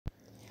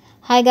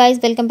Hi guys,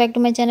 welcome back to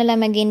my channel.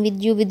 I'm again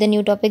with you with the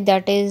new topic,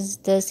 that is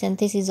the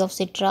synthesis of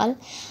citral.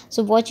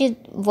 So watch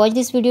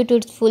this video to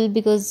its full,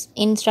 because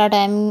in start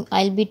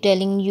I'll be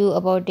telling you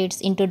about its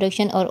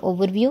introduction or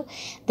overview.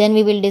 Then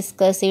we will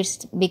discuss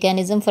its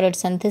mechanism for its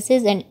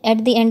synthesis, and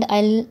at the end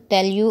I'll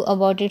tell you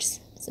about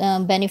its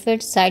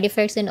benefits, side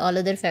effects, and all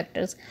other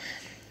factors.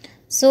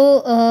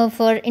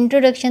 For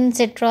introduction,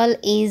 citral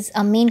is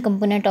a main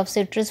component of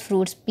citrus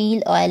fruits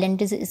peel oil and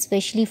is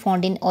especially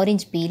found in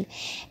orange peel.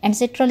 And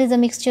citral is a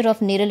mixture of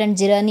nerol and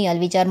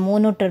geraniol, which are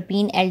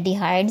monoterpene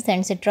aldehydes.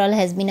 And citral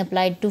has been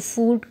applied to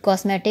food,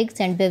 cosmetics,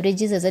 and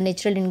beverages as a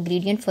natural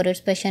ingredient for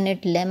its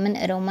passionate lemon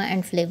aroma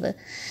and flavor.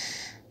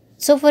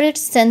 So for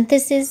its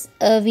synthesis,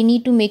 we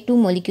need to make two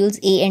molecules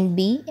A and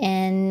B,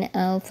 and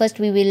first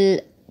we will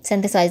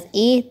synthesize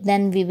A,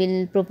 then we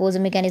will propose a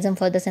mechanism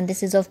for the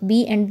synthesis of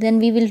B, and then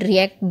we will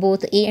react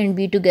both A and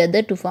B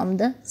together to form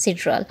the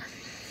citral.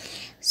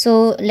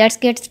 So let's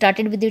get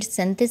started with its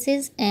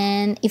synthesis.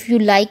 And if you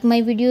like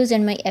my videos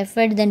and my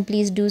effort, then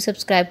please do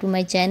subscribe to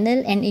my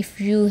channel. And if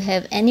you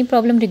have any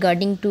problem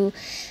regarding to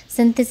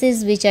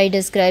synthesis which I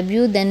describe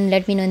you, then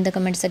let me know in the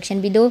comment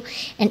section below.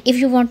 And if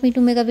you want me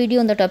to make a video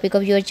on the topic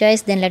of your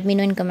choice, then let me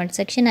know in comment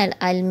section.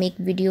 I'll make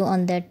video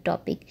on that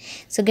topic.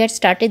 So get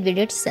started with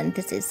its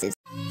synthesis.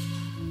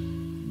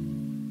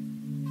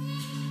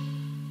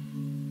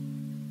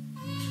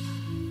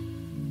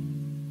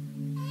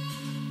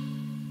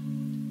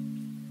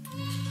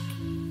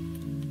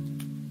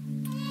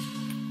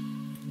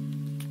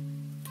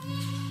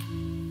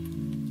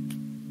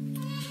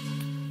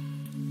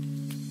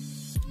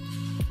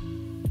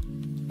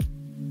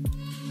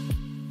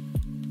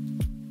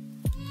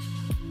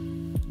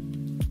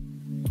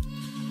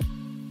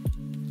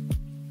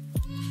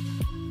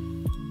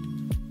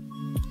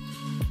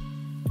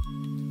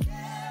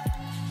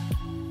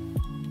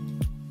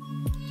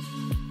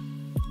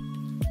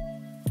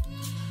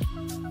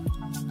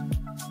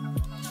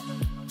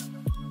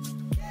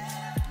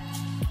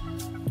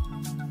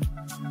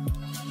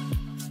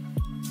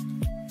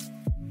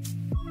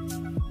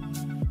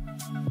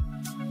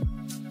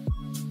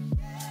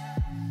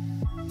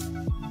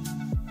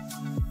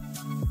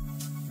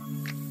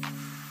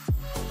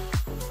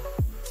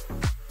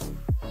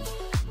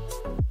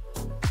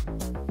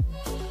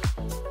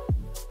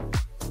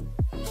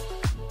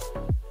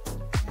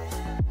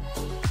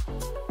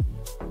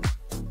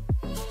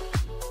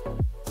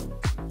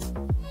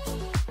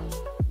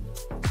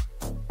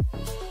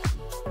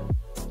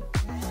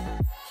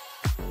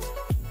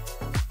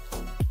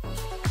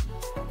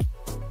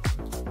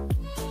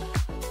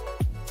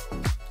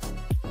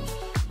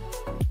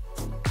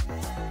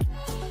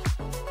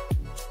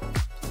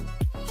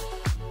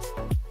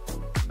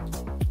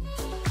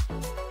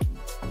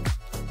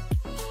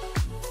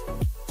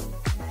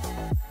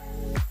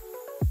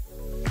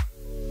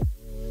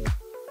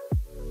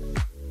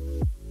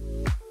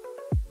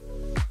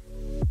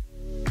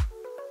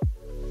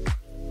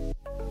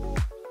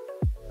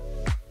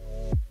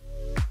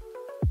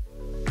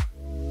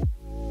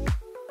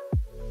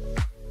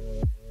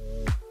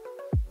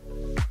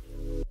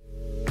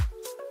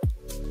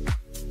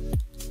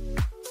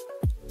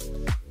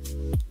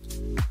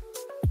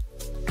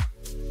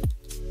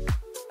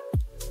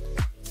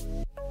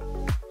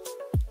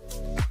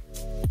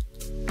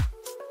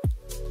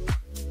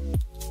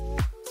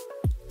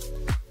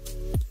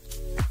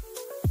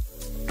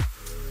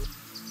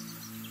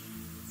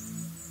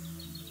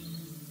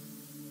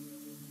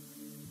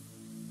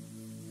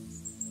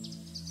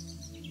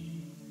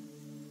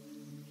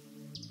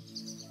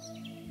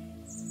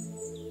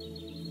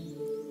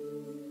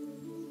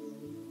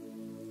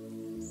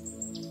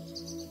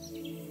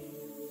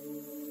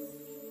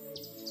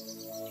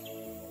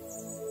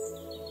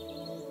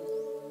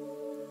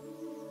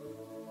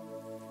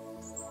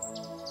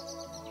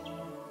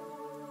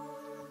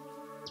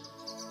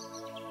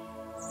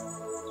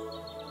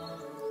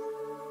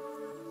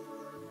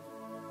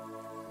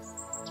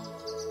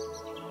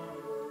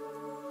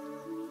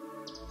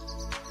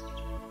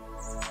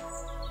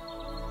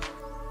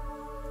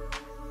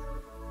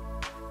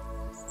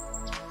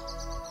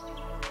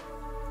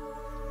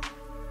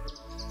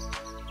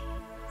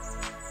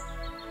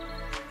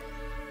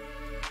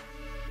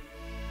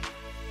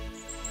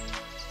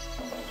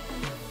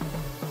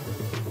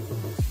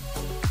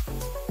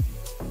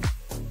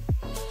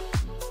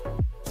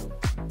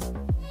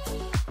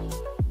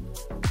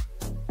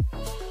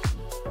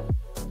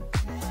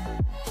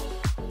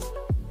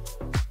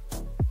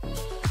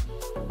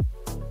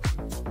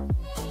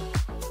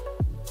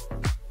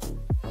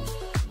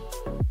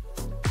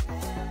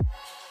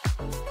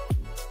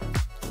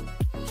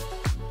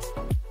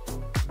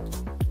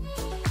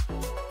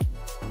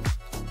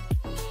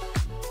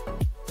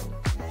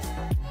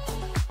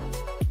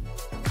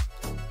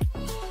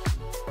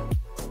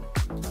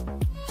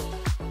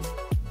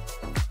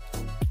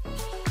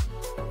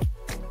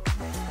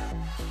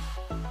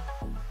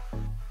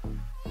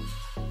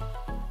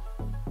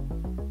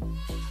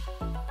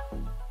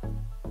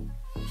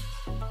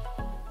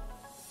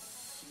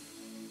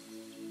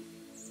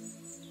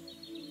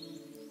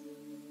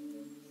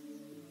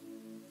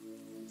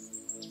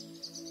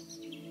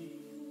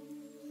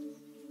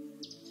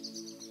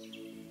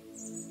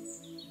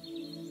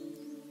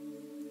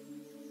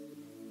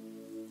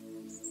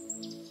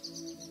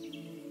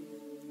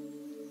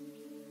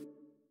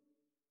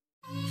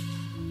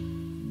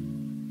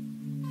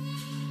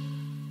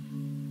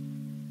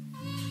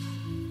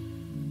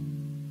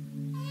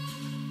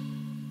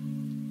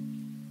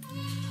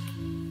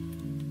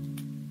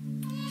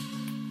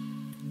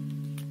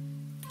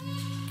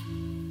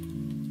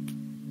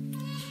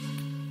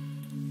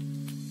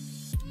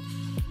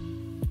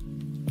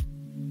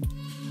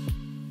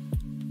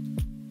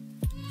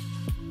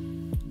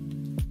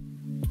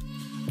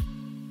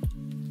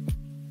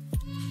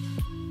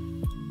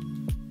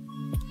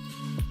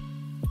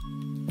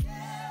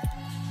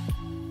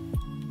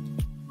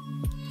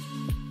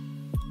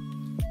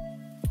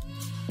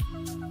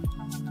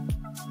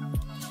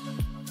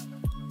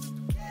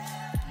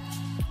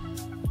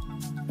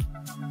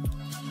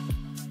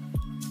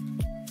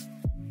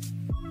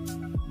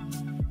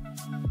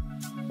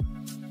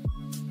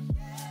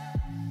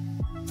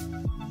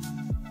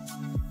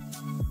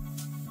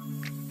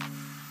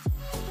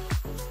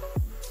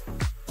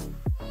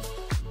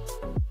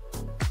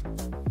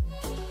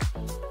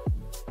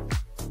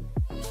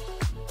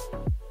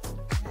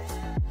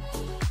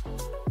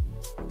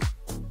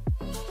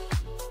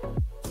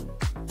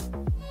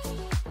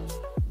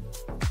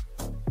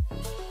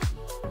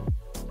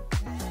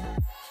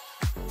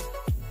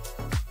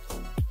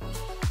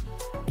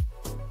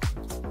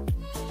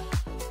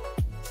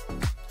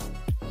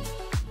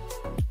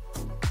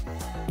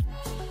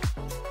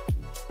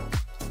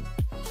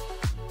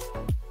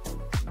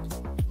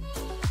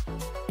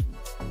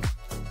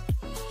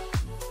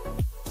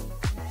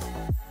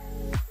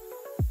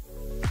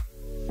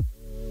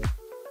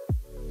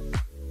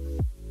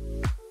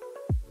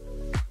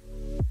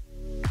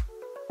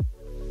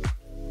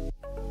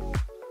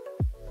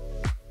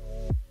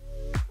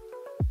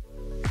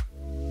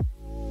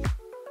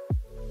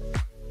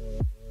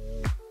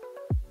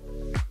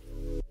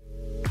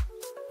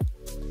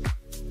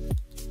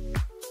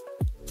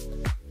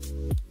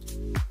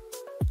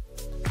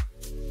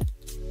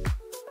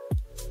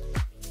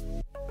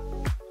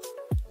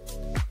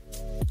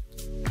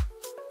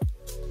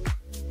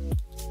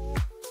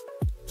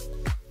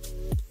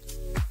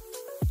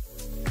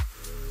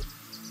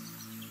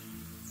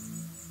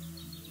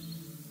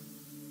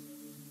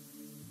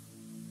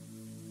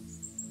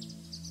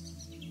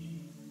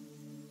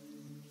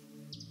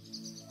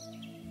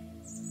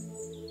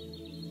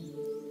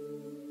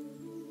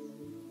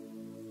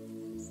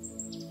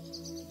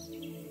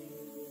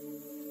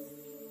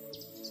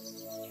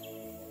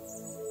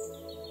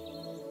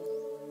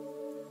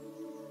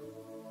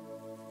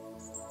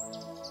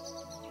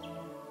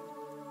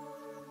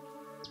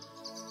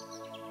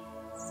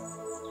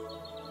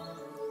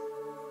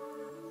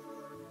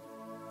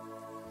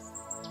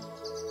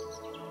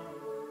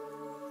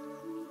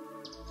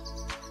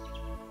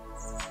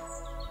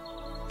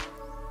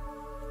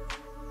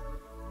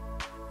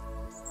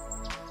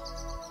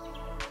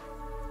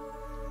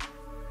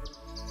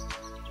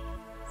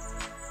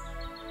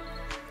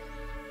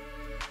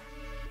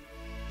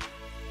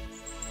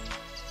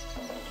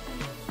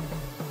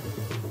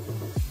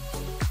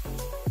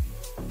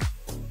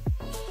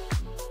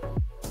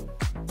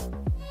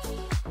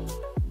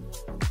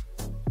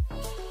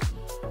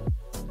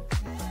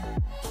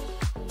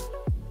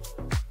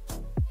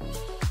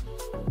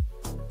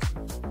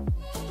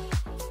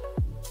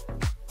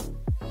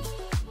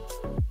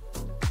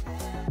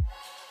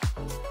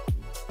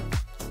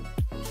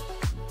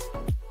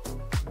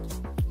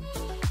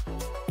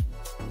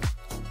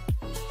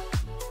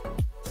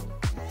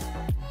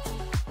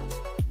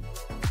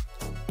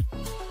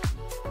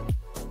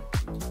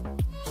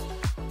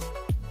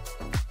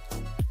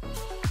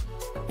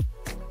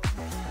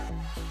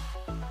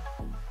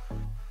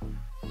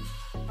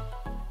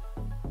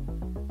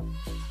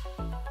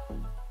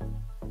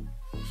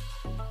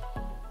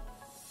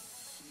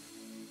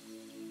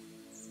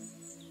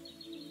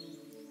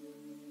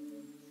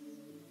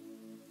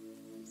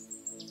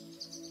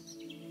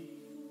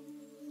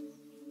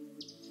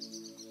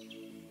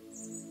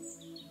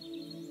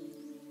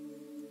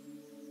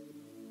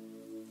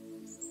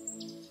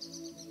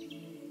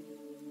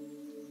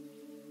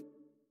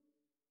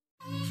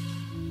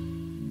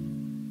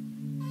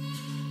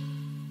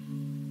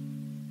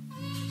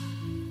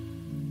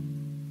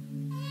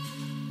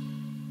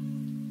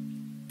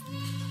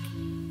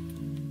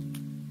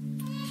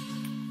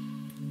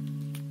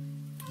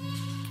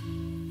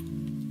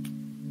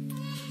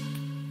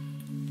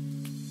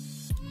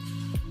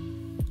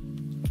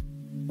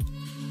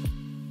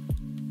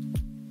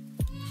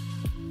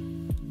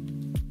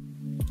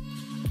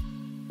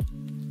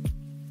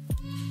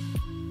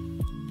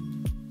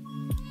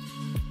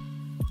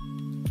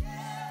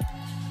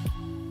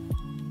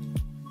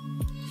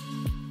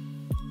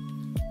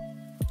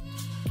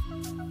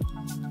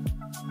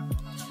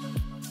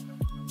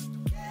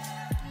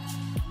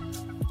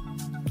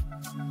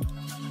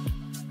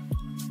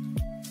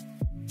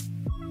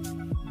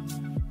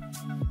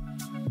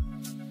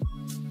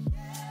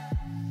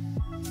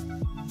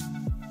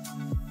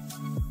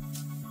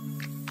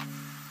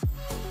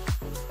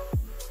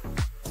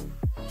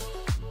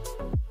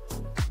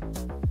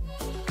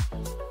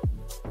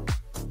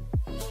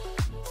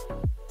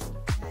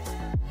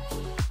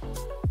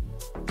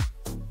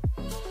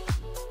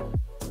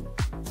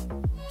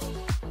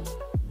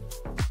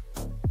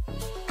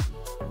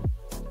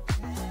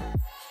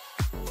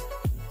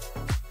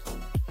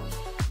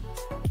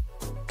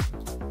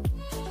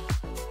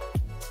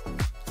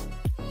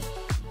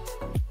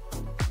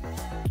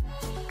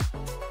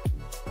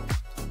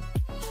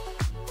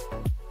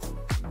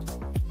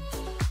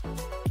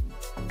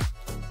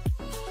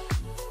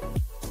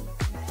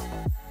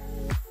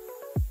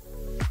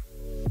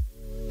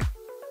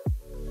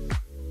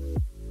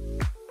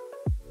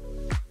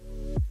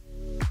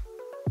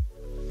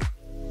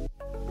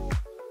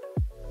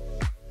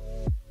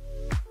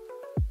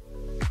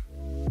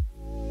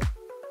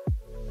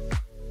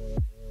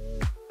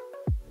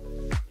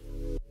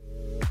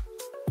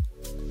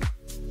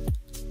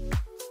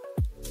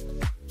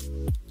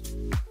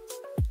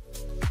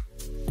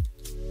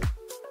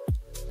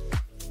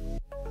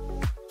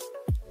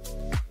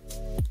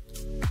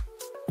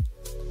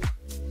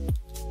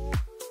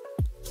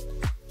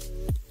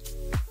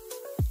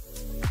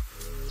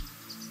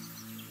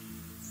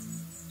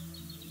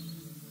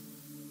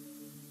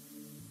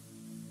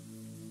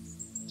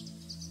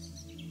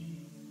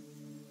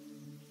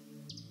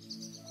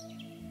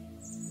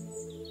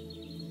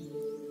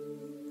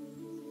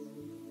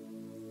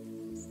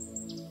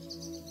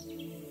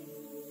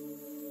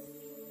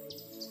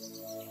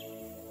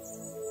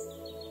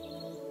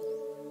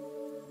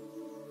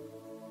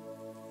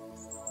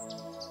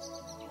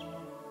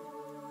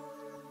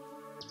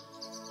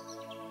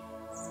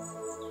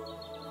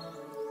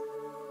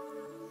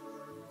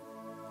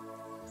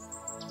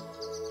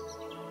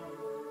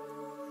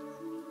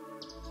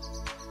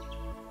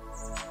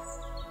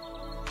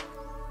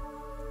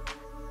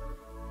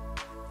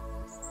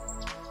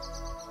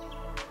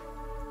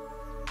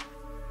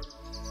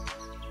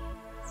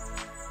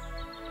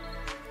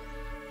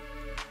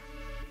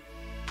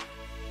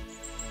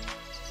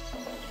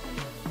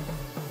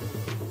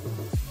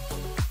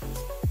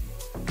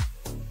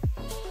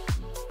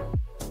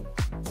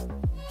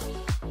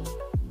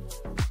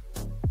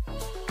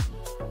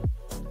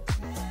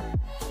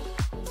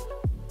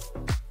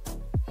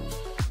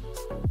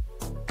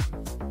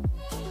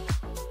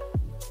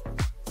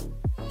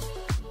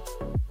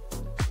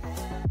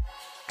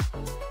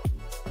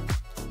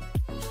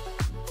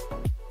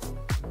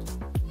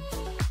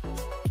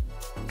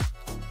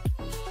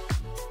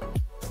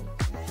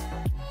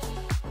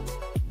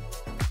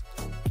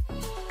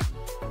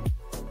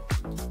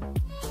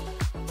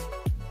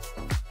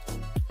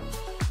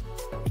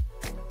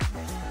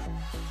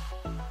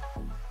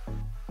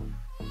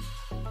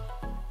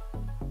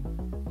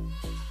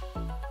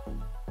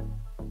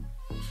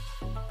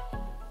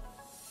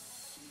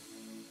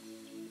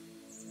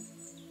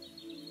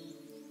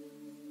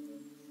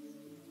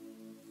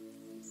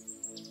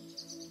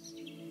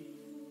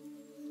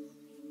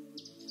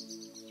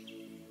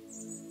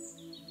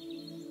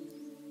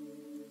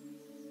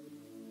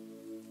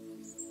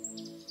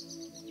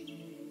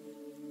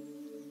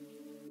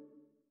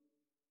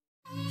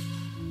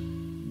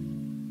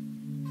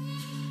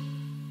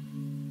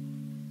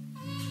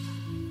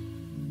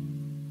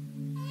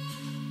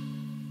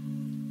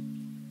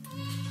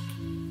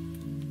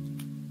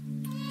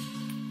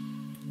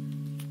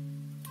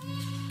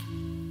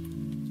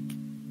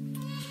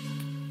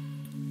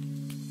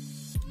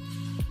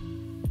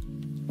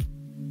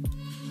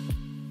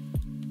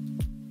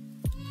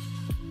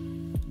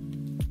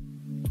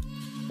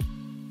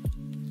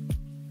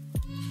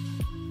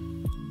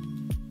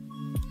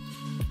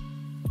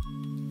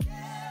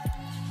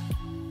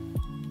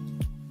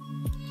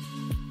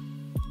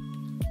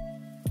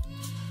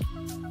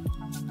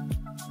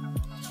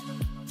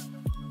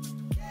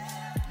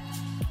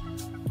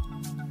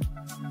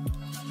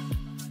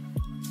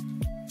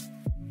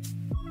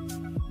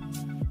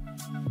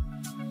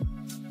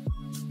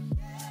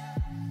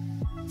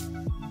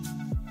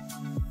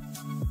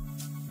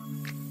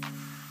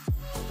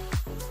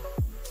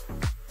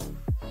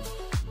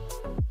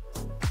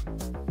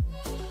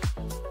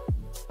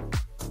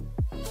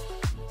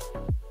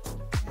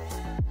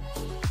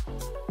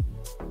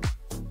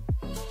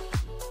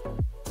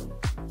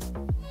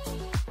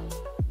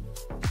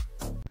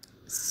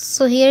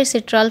 So here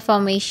citral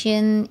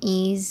formation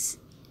is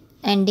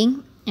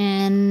ending,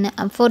 and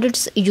for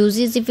its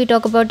uses, if we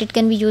talk about, it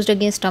can be used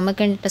against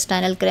stomach and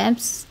intestinal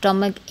cramps,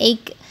 stomach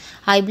ache,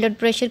 high blood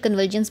pressure,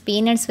 convulsions,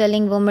 pain and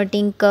swelling,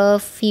 vomiting,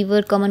 cough,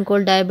 fever, common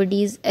cold,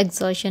 diabetes,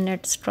 exhaustion,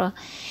 etc.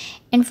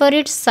 And for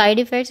its side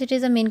effects, it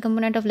is a main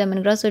component of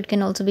lemongrass, so it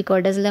can also be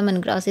called as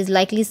lemongrass. Is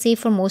likely safe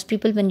for most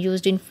people when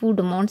used in food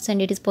amounts,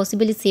 and it is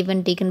possibly safe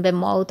when taken by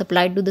mouth,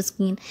 applied to the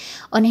skin,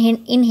 or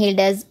inhaled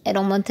as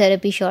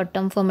aromatherapy short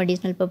term for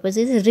medicinal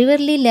purposes.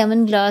 Rarely,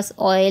 lemongrass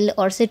oil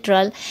or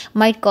citral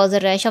might cause a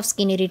rash of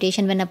skin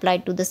irritation when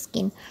applied to the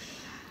skin.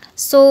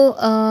 So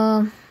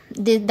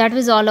that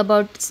was all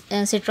about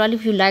citral.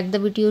 If you liked the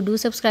video, do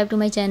subscribe to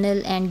my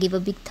channel and give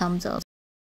a big thumbs up.